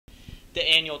The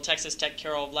annual Texas Tech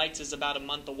Carol of Lights is about a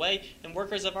month away, and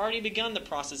workers have already begun the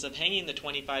process of hanging the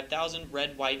 25,000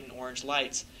 red, white, and orange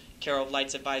lights. Carol of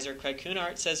Lights advisor Craig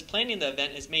Kunart says planning the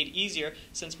event is made easier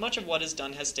since much of what is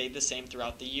done has stayed the same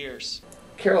throughout the years.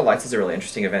 Carol of Lights is a really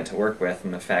interesting event to work with,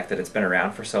 and the fact that it's been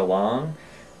around for so long,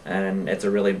 and it's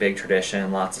a really big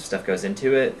tradition, lots of stuff goes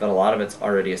into it, but a lot of it's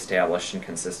already established and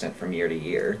consistent from year to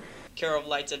year. Carol of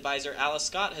Lights advisor Alice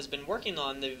Scott has been working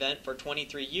on the event for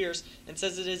 23 years and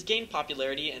says it has gained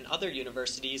popularity in other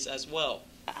universities as well.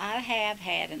 I have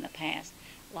had in the past,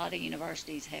 a lot of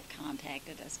universities have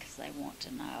contacted us because they want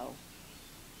to know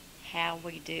how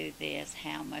we do this,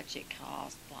 how much it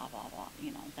costs, blah, blah, blah,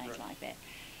 things like that.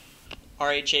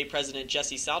 RHA President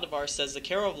Jesse Saldivar says the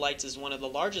Carol of Lights is one of the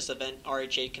largest events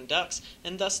RHA conducts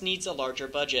and thus needs a larger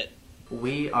budget.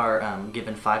 We are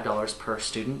given $5 per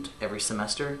student every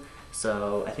semester,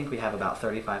 so I think we have about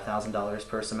 $35,000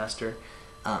 per semester,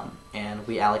 and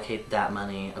we allocate that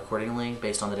money accordingly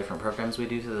based on the different programs we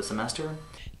do through the semester.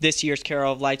 This year's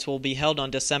Carol of Lights will be held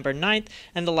on December 9th,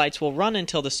 and the lights will run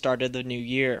until the start of the new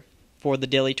year. For the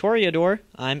Daily Toreador,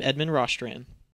 I'm Edmund Rostran.